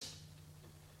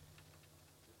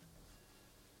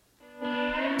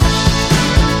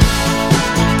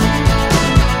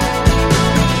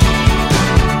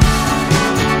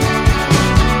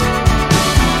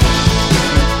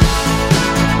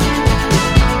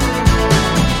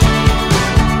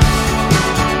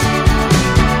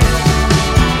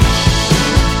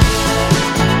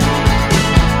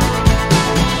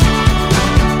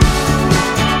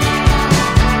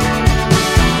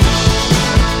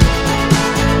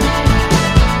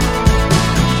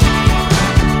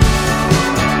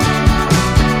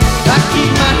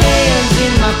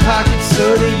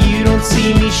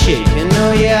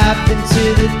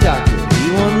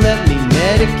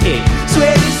decay.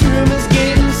 Swear this room is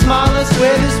getting smaller,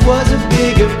 swear this was a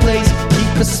bigger place.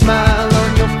 Keep a smile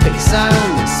on your face, I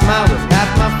only smile with half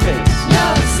my face. No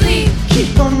sleep.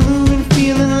 Keep on moving,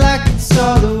 feeling like it's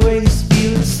all the ways.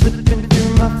 Feel it slipping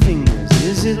through my fingers.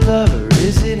 Is it love or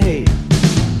is it hate?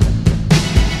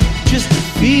 Just a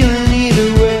feeling either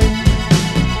way.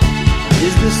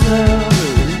 Is this love or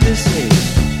is this hate?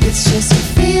 It's just a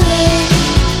feeling.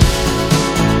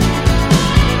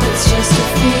 It's just a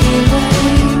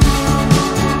feeling.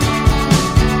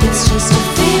 It's just a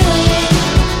feeling.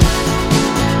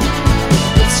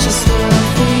 It's just what I'm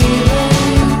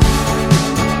feeling.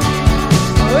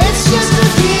 Oh, it's just a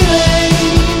feeling.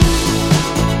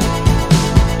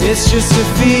 It's just a